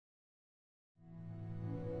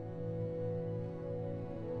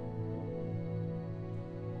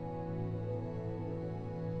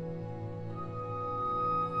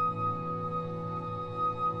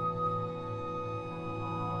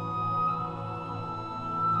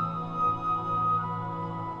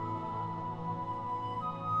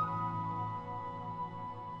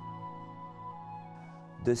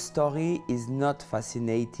The story is not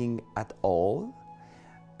fascinating at all,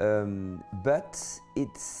 but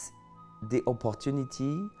it's the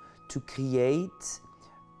opportunity to create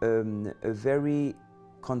a very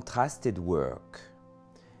contrasted work.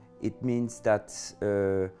 It means that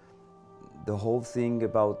the whole thing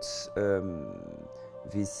about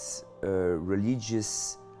this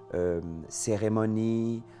religious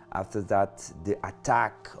ceremony, after that the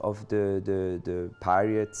attack of the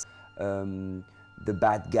pirates, the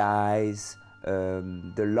bad guys,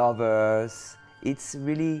 the lovers, it's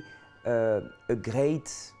really a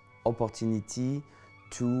great opportunity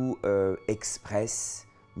to express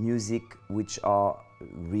music which are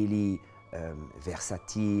really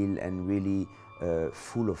versatile and really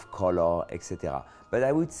full of color, etc. But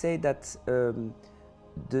I would say that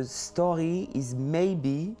the story is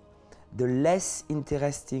maybe the less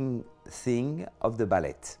interesting thing of the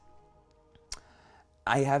ballet.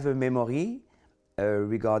 I have a memory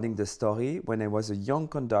regarding the story. When I was a young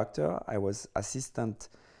conductor, I was assistant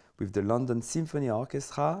with the London Symphony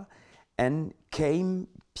Orchestra, and came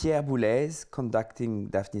Pierre Boulez conducting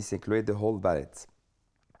Daphnis and Chloé, the whole ballet.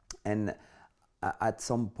 And at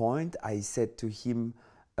some point I said to him,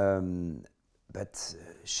 but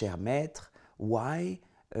cher maître, why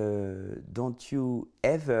don't you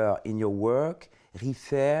ever in your work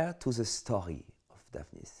refer to the story of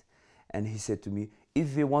Daphnis? And he said to me,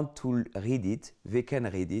 if they want to read it, they can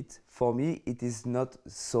read it. For me, it is not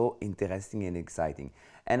so interesting and exciting.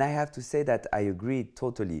 And I have to say that I agree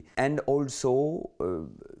totally. And also,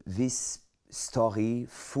 this story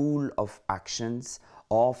full of actions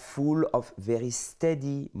or full of very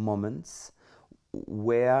steady moments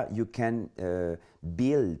where you can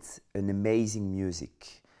build an amazing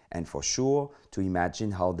music. And for sure, to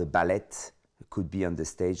imagine how the ballet could be on the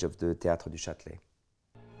stage of the Théâtre du Châtelet.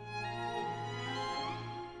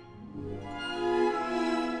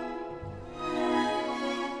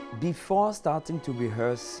 Before starting to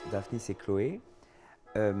rehearse Daphnis et Chloé,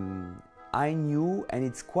 I knew, and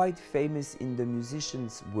it's quite famous in the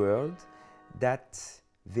musicians' world, that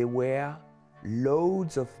there were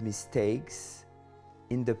loads of mistakes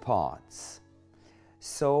in the parts.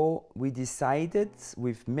 So we decided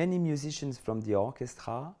with many musicians from the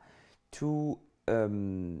orchestra to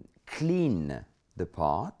clean the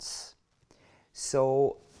parts.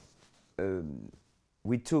 So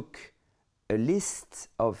we took a list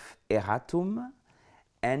of erratum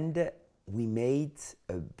and we made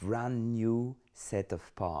a brand new set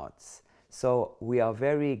of parts. So we are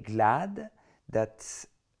very glad that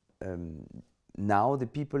now the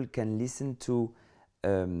people can listen to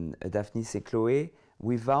Daphnis et Chloé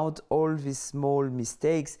without all these small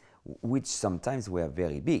mistakes, which sometimes were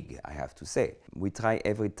very big, I have to say. We try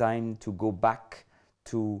every time to go back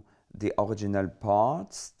to the original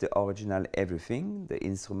parts, the original everything, the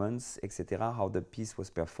instruments, etc., how the piece was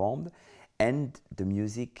performed, and the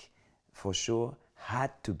music, for sure,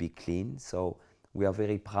 had to be clean. So we are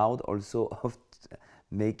very proud also of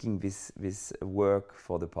making this work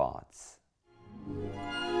for the parts.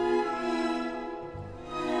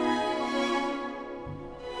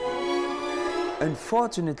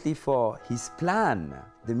 Unfortunately for his plan,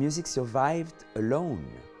 the music survived alone,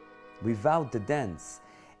 without the dance.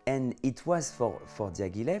 And it was for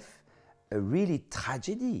Diaghilev a really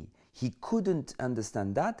tragedy. He couldn't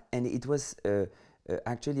understand that, and it was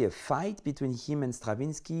actually a fight between him and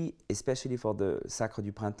Stravinsky, especially for the Sacre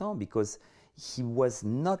du Printemps, because he was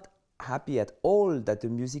not happy at all that the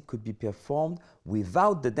music could be performed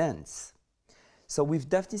without the dance. So with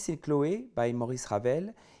Daphnis et Chloé by Maurice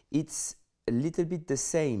Ravel, it's a little bit the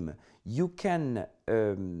same. You can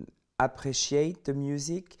appreciate the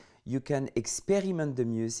music, you can experiment the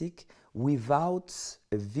music without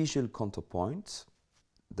a visual counterpoint,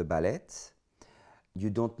 the ballet. You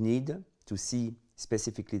don't need to see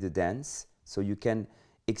specifically the dance, so you can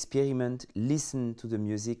experiment, listen to the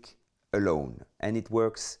music alone, and it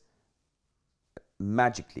works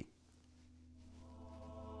magically.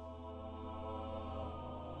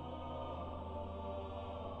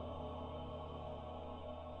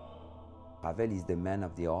 Ravel is the man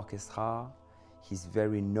of the orchestra. He's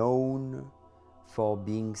very known for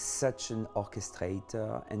being such an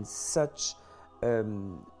orchestrator and such a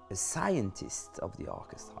scientist of the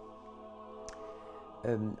orchestra.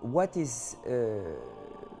 What is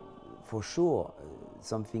for sure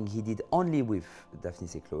something he did only with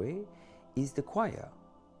Daphnis et Chloé is the choir.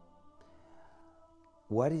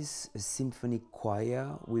 What is a symphonic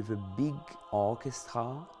choir with a big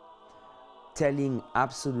orchestra telling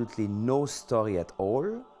absolutely no story at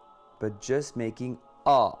all, but just making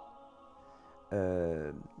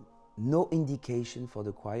no indication for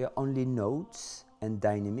the choir, only notes and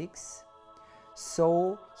dynamics.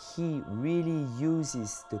 So he really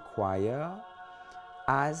uses the choir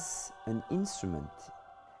as an instrument.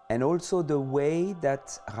 And also the way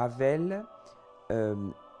that Ravel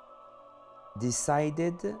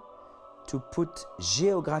decided to put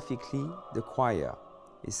geographically the choir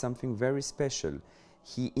is something very special.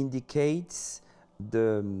 He indicates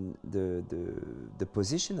the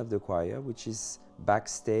position of the choir, which is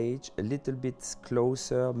backstage, a little bit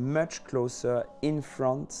closer, much closer, in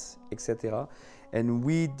front, etc. And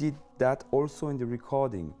we did that also in the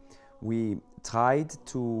recording. We tried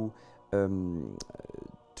to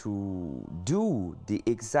do the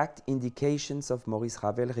exact indications of Maurice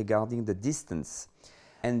Ravel regarding the distance.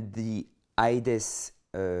 And the Aedes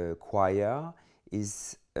choir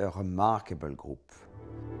is a remarkable group.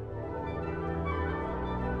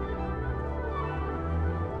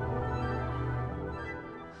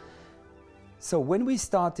 So when we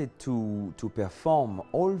started to perform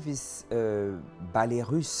all these Ballets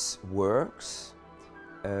Russes works,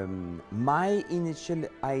 my initial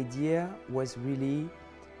idea was really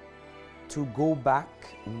to go back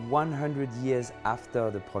 100 years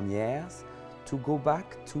after the premieres, to go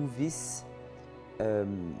back to this,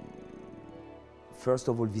 first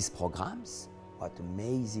of all, these programs, what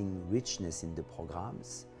amazing richness in the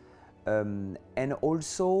programs, and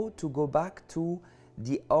also to go back to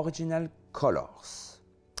the original colors,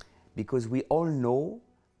 because we all know,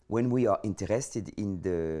 when we are interested in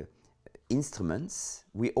the instruments,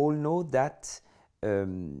 we all know that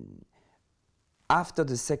after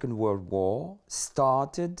the Second World War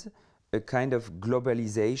started a kind of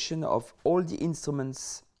globalization of all the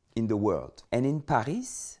instruments in the world. And in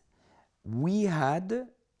Paris, we had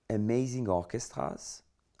amazing orchestras.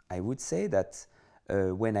 I would say that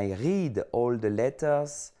when I read all the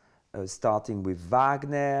letters, starting with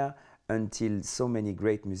Wagner until so many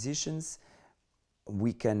great musicians,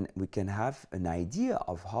 we can have an idea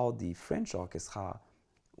of how the French orchestra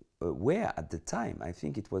were at the time. I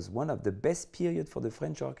think it was one of the best periods for the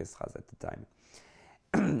French orchestras at the time.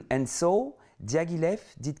 And so Diaghilev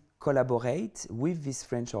did collaborate with these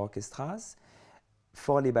French orchestras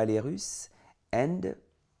for les Ballets Russes, and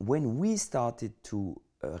when we started to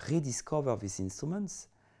rediscover these instruments,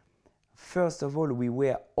 first of all, we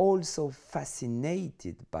were also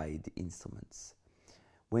fascinated by the instruments.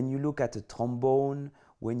 When you look at a trombone,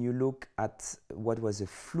 when you look at what was a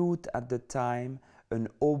flute at the time, an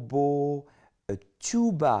oboe, a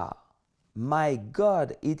tuba, my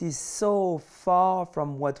God, it is so far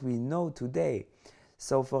from what we know today.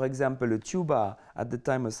 So, for example, a tuba at the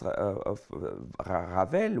time of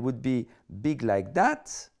Ravel would be big like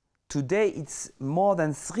that. Today, it's more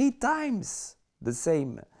than 3 times the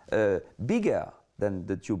same, bigger than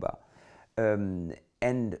the tuba, and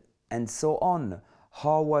so on.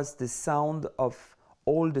 How was the sound of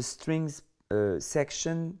all the strings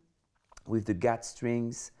section with the gut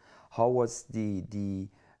strings? How was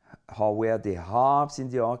how were the harps in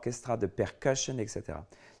the orchestra, the percussion, etc.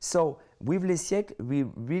 So with Les Siècles, we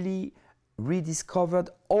really rediscovered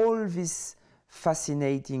all this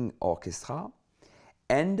fascinating orchestra,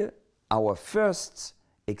 and our first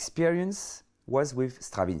experience was with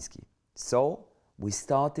Stravinsky. So we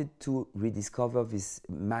started to rediscover this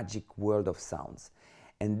magic world of sounds.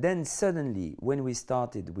 And then suddenly, when we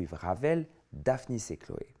started with Ravel, Daphnis et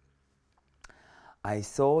Chloé, I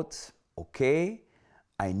thought, okay,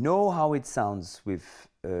 I know how it sounds with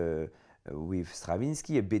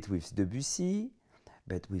Stravinsky, a bit with Debussy,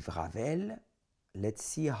 but with Ravel, let's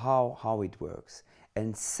see how it works.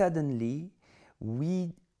 And suddenly,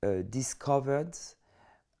 we discovered,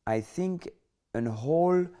 I think, a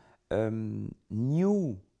whole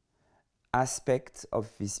new aspect of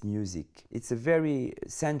this music. It's a very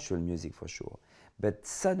sensual music for sure, but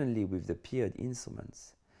suddenly with the period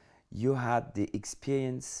instruments, you had the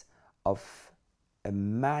experience of a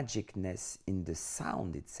magicness in the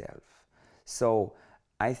sound itself. So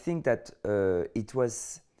I think that it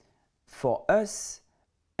was, for us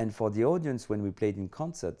and for the audience when we played in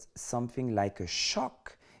concerts, something like a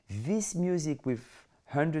shock. This music with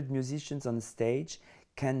 100 musicians on stage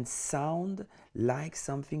can sound like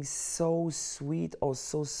something so sweet or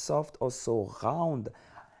so soft or so round,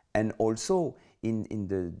 and also in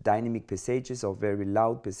the dynamic passages or very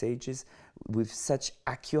loud passages with such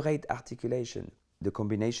accurate articulation. The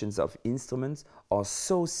combinations of instruments are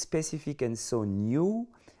so specific and so new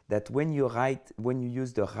that when you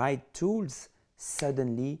use the right tools,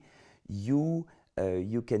 suddenly you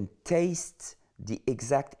can taste the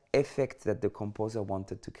exact effect that the composer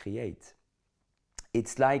wanted to create.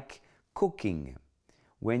 It's like cooking.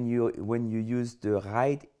 When you use the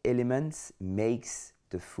right elements, makes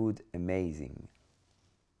the food amazing.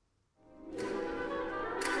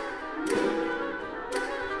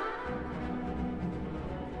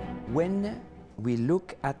 When we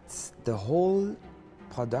look at the whole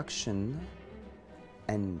production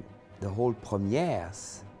and the whole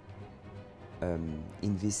premieres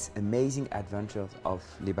in this amazing adventure of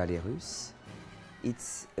Les Ballets Russes,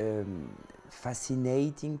 it's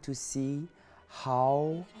fascinating to see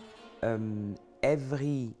how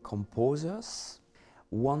every composer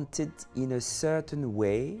wanted in a certain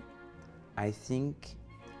way, I think,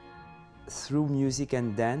 through music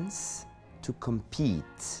and dance, to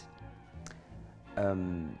compete.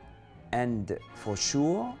 And for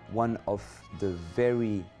sure, one of the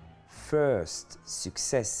very first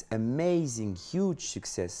success, amazing, huge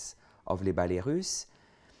success of Les Ballets Russes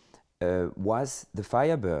was The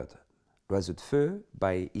Firebird, L'Oiseau de Feu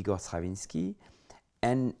by Igor Stravinsky.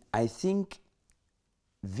 And I think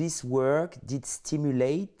this work did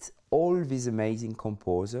stimulate all these amazing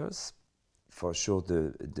composers. For sure,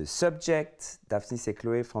 the subject, Daphnis and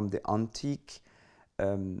Chloé from the antique,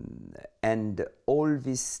 and all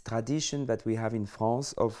this tradition that we have in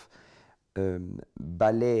France of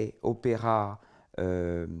ballet, opera,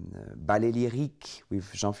 ballet lyrique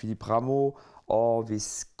with Jean-Philippe Rameau, or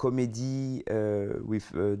this comédie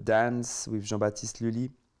with dance with Jean-Baptiste Lully,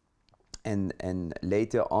 and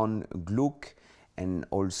later on Gluck, and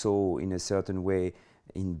also in a certain way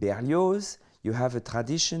in Berlioz, you have a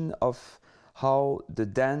tradition of how the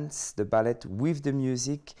dance, the ballet with the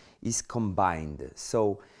music is combined.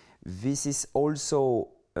 So this is also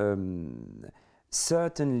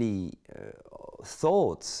certainly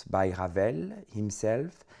thought by Ravel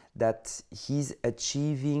himself, that he's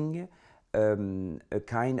achieving a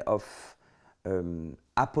kind of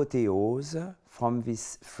apotheose from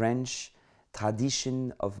this French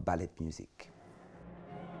tradition of ballet music.